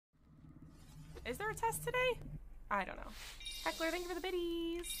Is there a test today? I don't know. Heckler, thank you for the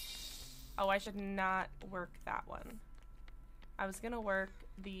biddies. Oh, I should not work that one. I was gonna work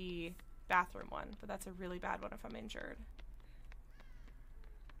the bathroom one, but that's a really bad one if I'm injured.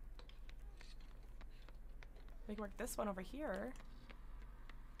 We can work this one over here.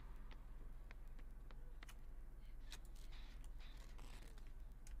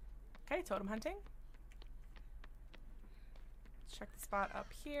 Okay, totem hunting. Let's check the spot up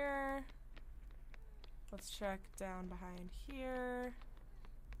here. Let's check down behind here.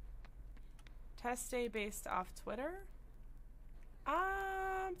 Test day based off Twitter.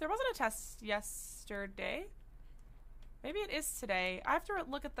 There wasn't a test yesterday. Maybe it is today. I have to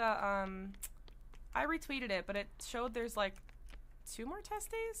look at the, I retweeted it, but it showed there's like 2 more test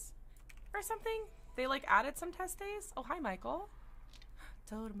days or something. They like added some test days. Oh, hi, Michael.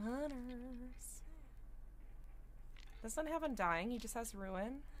 Totem hunters. Doesn't have Undying, he just has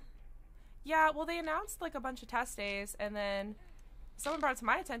Ruin. Yeah, well, they announced like a bunch of test days, and then someone brought it to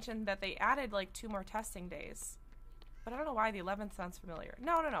my attention that they added like 2 more testing days. But I don't know why the 11th sounds familiar.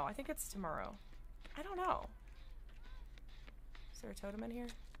 No, I think it's tomorrow. I don't know. Is there a totem in here?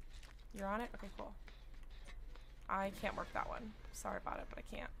 You're on it? Okay, cool. I can't work that one. Sorry about it, but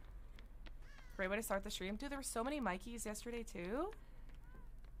I can't. Great way to start the stream. Dude, there were so many Mikeys yesterday, too.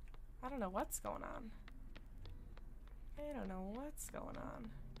 I don't know what's going on. I don't know what's going on.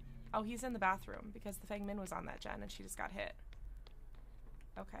 Oh, he's in the bathroom because the Feng Min was on that gen and she just got hit.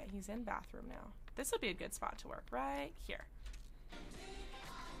 Okay, he's in bathroom now. This would be a good spot to work right here.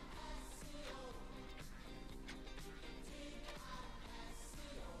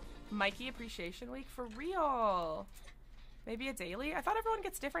 Mikey Appreciation Week for real. Maybe a daily? I thought everyone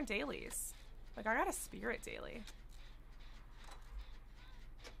gets different dailies. Like, I got a spirit daily.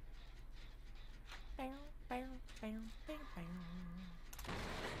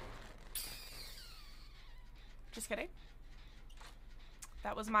 Just kidding.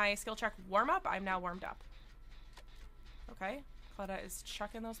 That was my skill check warm-up. I'm now warmed up. Okay. Claudia is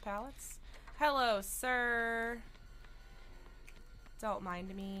chucking those pallets. Hello, sir. Don't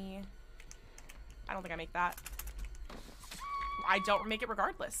mind me. I don't think I make that. I don't make it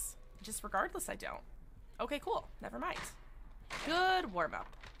regardless. Just regardless, I don't. Okay, cool. Never mind. Good warm-up.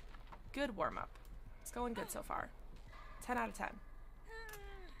 Good warm-up. It's going good so far. 10 out of 10.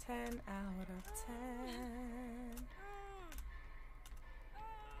 10 out of 10.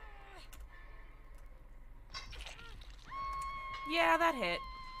 Yeah, that hit.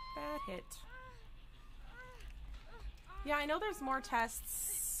 That hit. Yeah, I know there's more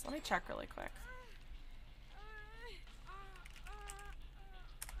tests. Let me check really quick.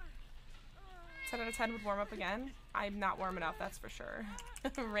 Ten out of 10 would warm up again. I'm not warm enough, that's for sure.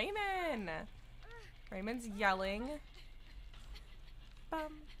 Raymond! Raymond's yelling.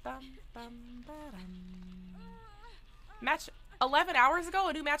 Bum, bum, bum, ba-dum. Match 11 hours ago,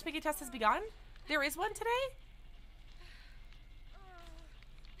 a new matchmaking test has begun? There is one today?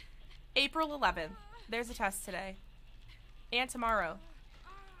 April 11th. There's a test today. And tomorrow.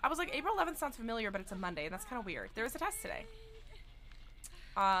 I was like, April 11th sounds familiar, but it's a Monday, and that's kind of weird. There is a test today.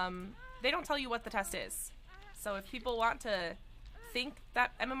 They don't tell you what the test is. So if people want to think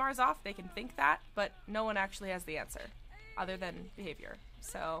that MMR is off, they can think that, but no one actually has the answer, other than behavior.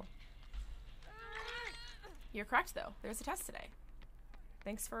 So, you're correct, though. There's a test today.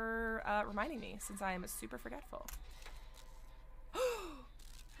 Thanks for reminding me, since I am super forgetful.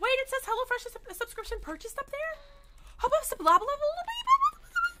 Wait, it says HelloFresh is a subscription purchased up there? How about some blah blah blah blah?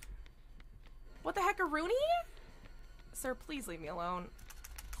 What the heck, a Rooney? Sir, please leave me alone.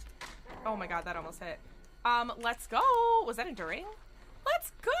 Oh my god, that almost hit. Let's go. Was that enduring?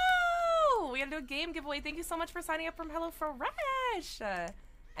 Let's go! We gotta do a game giveaway. Thank you so much for signing up from HelloFresh.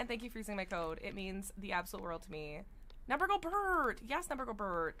 And thank you for using my code. It means the absolute world to me. Number go Bert. Yes, number go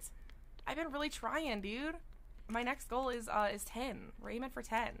Bert. I've been really trying, dude. My next goal is 10. We're aiming for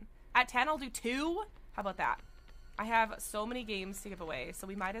 10. At 10, I'll do 2. How about that? I have so many games to give away, so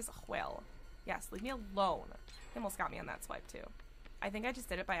we might as well. Yes, leave me alone. He almost got me on that swipe, too. I think I just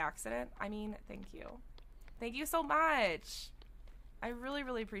did it by accident. I mean, thank you. Thank you so much. I really,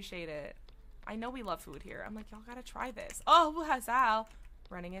 really appreciate it. I know we love food here. I'm like, y'all gotta try this. Oh, Hazal.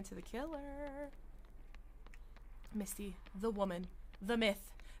 Running into the killer. Misty, the woman, the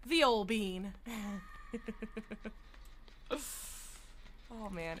myth, the old bean. Oh,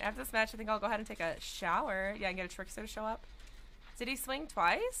 man. After this match, I think I'll go ahead and take a shower. Yeah, and get a trickster to show up. Did he swing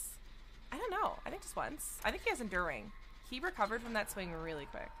twice? I don't know. I think just once. I think he has enduring. He recovered from that swing really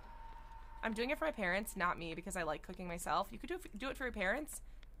quick. I'm doing it for my parents, not me, because I like cooking myself. You could do it for your parents,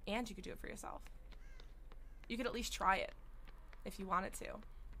 and you could do it for yourself. You could at least try it, if you wanted to.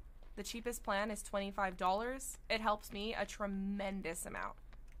 the cheapest plan is $25. It helps me a tremendous amount.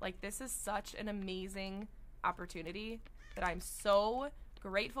 Like, this is such an amazing opportunity that I'm so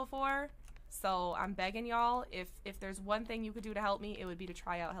grateful for. So I'm begging y'all, if there's one thing you could do to help me, it would be to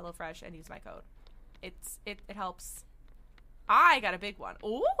try out HelloFresh and use my code. It helps. I got a big one.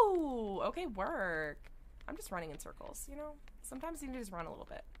 Ooh, okay, work. I'm just running in circles, you know? Sometimes you need to just run a little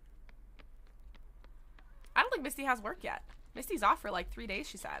bit. I don't think Misty has work yet. Misty's off for like 3 days,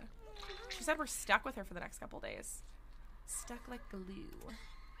 she said. She said we're stuck with her for the next couple days. Stuck like glue.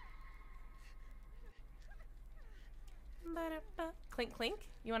 Clink clink?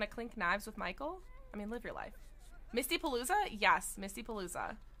 You want to clink knives with Michael? I mean, live your life. Misty Palooza? Yes, Misty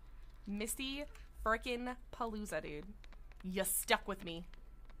Palooza. Misty frickin' Palooza, dude. You stuck with me.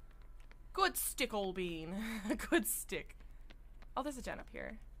 Good stick, old bean. Good stick. Oh, there's a gen up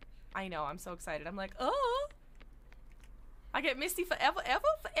here. I know, I'm so excited. I'm like, oh! I get Misty forever, ever,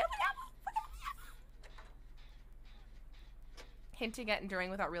 forever. Hinting at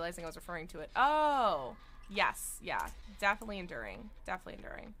enduring without realizing I was referring to it. Oh! Yes, yeah. Definitely enduring. Definitely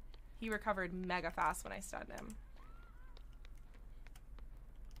enduring. He recovered mega fast when I stunned him.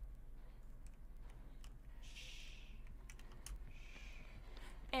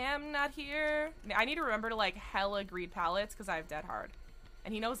 Am not here. I need to remember to like hella greed pallets because I have dead hard.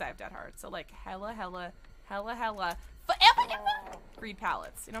 And he knows I have dead hard. So like hella forever greed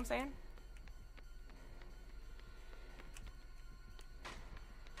pallets. You know what I'm saying?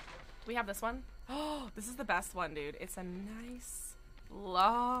 We have this one. Oh, this is the best one, dude. It's a nice,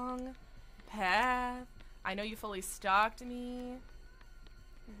 long path. I know you fully stalked me.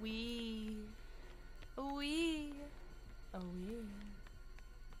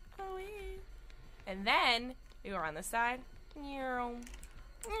 And then we were on this side.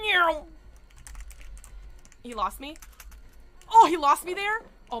 He lost me. Oh, he lost me there?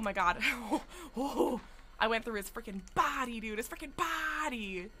 Oh my god. Oh, I went through his freaking body, dude. His freaking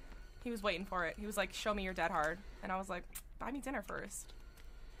body. He was waiting for it. He was like, show me your dead hard. And I was like, buy me dinner first.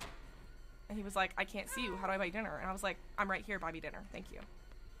 And he was like, I can't see you. How do I buy dinner? And I was like, I'm right here. Buy me dinner. Thank you.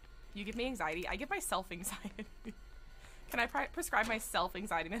 You give me anxiety. I give myself anxiety. Can I prescribe myself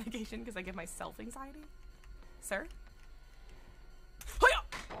anxiety medication because I give myself anxiety? Sir?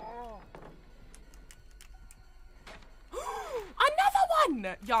 Another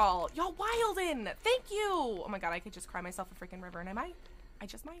one! Y'all wildin'. Thank you. Oh my god, I could just cry myself a freaking river, and I might. I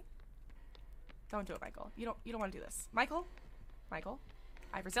just might. Don't do it, Michael. You don't want to do this. Michael? I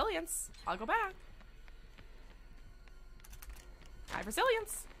have resilience. I'll go back. I have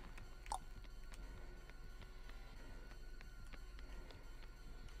resilience.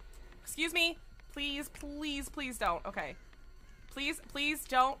 Excuse me. Please don't. Okay. Please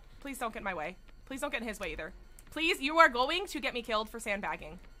don't get in my way. Please don't get in his way either. Please, you are going to get me killed for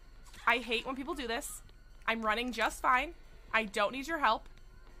sandbagging. I hate when people do this. I'm running just fine. I don't need your help.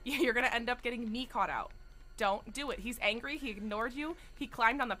 You're gonna end up getting me caught out. Don't do it. He's angry. He ignored you. He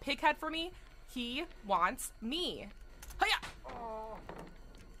climbed on the pig head for me. He wants me. Hiya!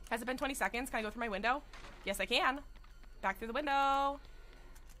 Has it been 20 seconds? Can I go through my window? Yes, I can. Back through the window.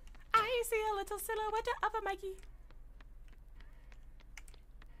 I see a little silhouette of a Mikey.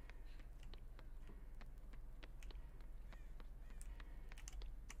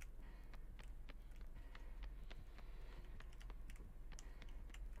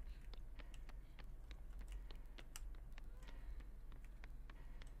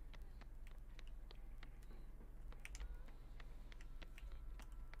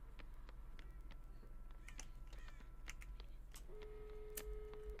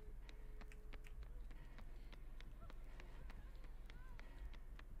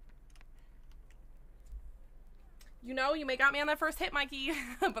 You know, you may got me on that first hit, Mikey,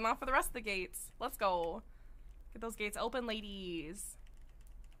 but not for the rest of the gates. Let's go. Get those gates open, ladies.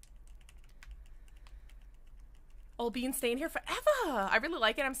 Old Bean staying here forever. I really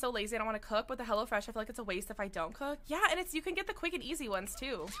like it. I'm so lazy. I don't want to cook. With the HelloFresh, I feel like it's a waste if I don't cook. Yeah, and you can get the quick and easy ones,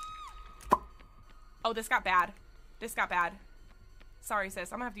 too. Oh, this got bad. This got bad. Sorry,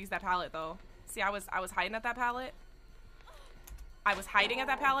 sis. I'm gonna have to use that pallet, though. See, I was hiding at that pallet. I was hiding at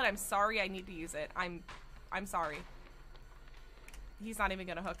that pallet. I'm sorry. I need to use it. I'm sorry. He's not even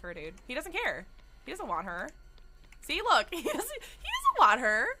gonna hook her, dude. He doesn't care. He doesn't want her. See, look. He doesn't want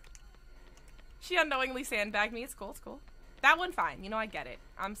her. She unknowingly sandbagged me. It's cool. It's cool. That one, fine. You know, I get it.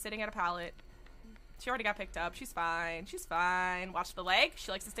 I'm sitting at a pallet. She already got picked up. She's fine. She's fine. Watch the leg.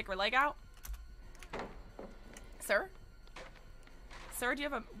 She likes to stick her leg out. Sir? Sir, do you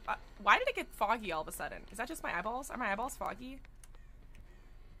have a... why did it get foggy all of a sudden? Is that just my eyeballs? Are my eyeballs foggy?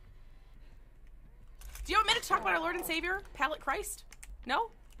 Do you want a minute to talk about our Lord and Savior, Pallet Christ?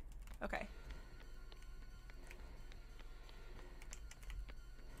 No? Okay.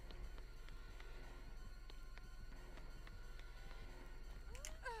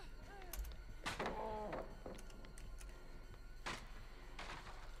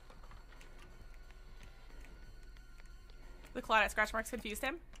 The Claudette scratch marks confused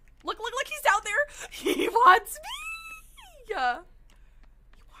him. Look, he's down there. He wants me. He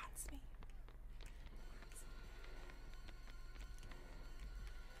wants me.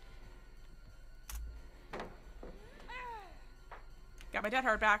 Got my dead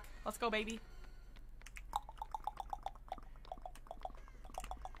hard back. Let's go, baby.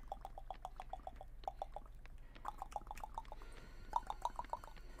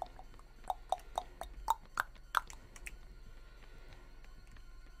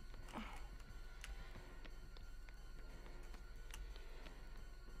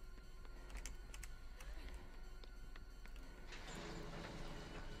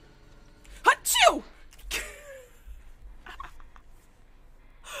 Achoo!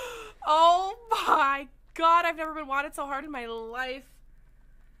 Oh my god, I've never been wanted so hard in my life.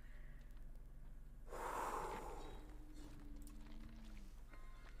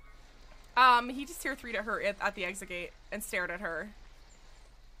 He just tier 3'd at her at the exit gate and stared at her.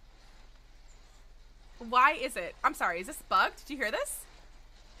 Why is it? I'm sorry, is this bugged? Did you hear this?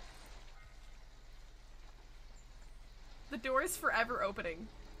 The door is forever opening.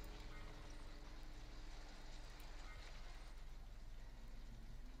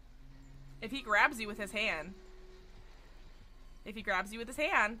 If he grabs you with his hand. If he grabs you with his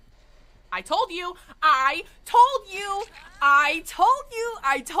hand. I told you! I told you! I told you!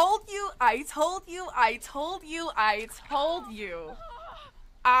 I told you! I told you! I told you! I told you!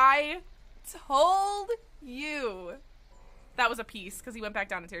 I told you! That was a piece, because he went back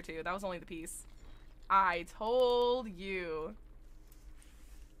down to tier 2. That was only the piece. I told you.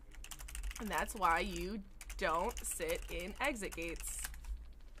 And that's why you don't sit in exit gates.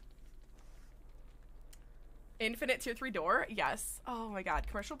 Infinite tier 3 door? Yes. Oh my god.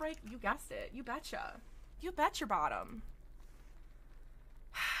 Commercial break? You guessed it. You betcha. You bet your bottom.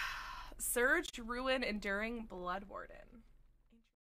 Surge, Ruin, Enduring, Blood Warden.